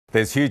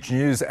There's huge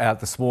news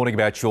out this morning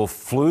about your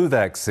flu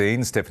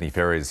vaccine. Stephanie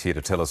Ferry is here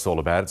to tell us all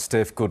about it.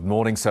 Steph, good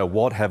morning. So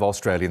what have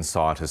Australian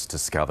scientists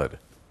discovered?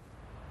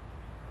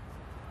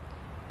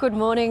 Good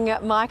morning,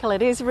 Michael.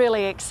 It is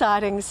really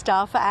exciting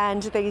stuff,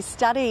 and the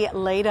study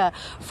leader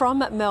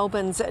from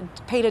Melbourne's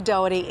Peter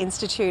Doherty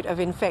Institute of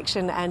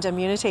Infection and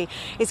Immunity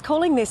is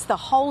calling this the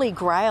holy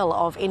grail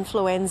of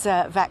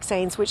influenza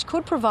vaccines, which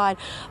could provide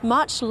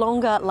much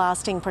longer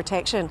lasting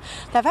protection.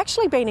 They've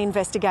actually been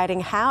investigating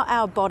how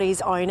our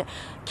body's own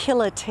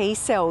killer T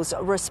cells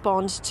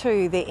respond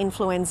to the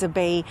influenza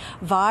B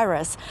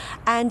virus,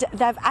 and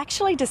they've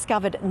actually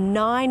discovered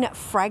 9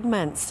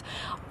 fragments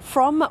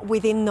from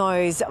within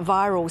those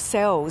viral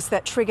cells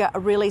that trigger a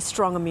really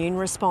strong immune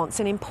response.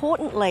 And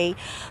importantly,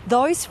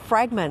 those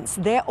fragments,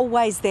 they're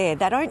always there.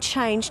 They don't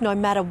change no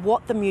matter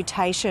what the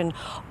mutation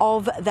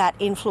of that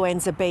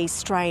influenza B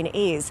strain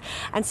is.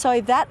 And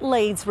so that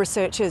leads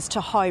researchers to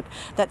hope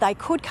that they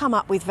could come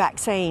up with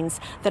vaccines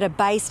that are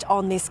based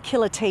on this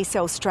killer T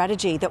cell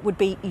strategy that would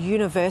be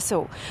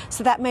universal.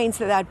 So that means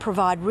that they'd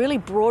provide really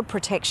broad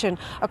protection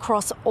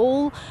across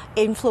all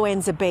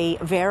influenza B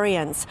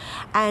variants,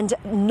 and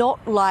not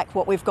like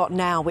what we've got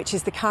now, which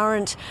is the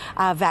current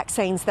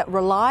vaccines that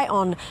rely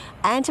on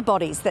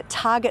antibodies that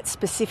target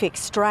specific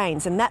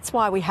strains. And that's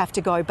why we have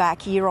to go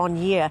back year on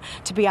year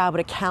to be able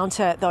to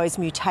counter those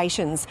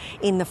mutations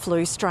in the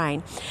flu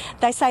strain.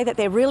 They say that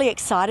they're really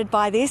excited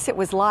by this. It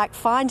was like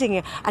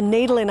finding a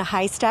needle in a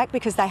haystack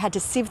because they had to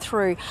sift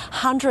through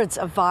hundreds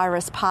of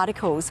virus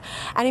particles.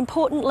 And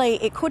importantly,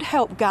 it could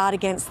help guard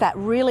against that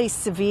really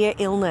severe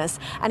illness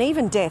and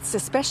even deaths,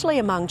 especially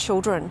among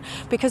children,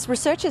 because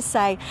researchers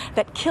say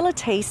that killer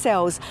T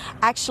cells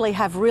actually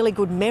have really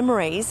good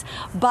memories,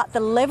 but the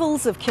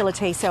levels of killer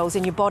T cells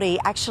in your body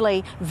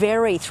actually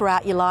vary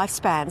throughout your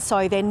lifespan.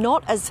 So they're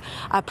not as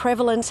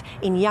prevalent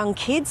in young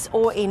kids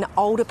or in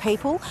older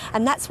people,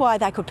 and that's why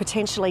they could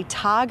potentially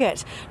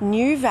target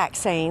new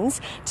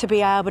vaccines to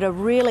be able to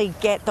really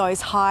get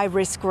those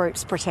high-risk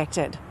groups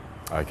protected.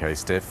 OK,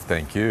 Steph,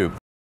 thank you.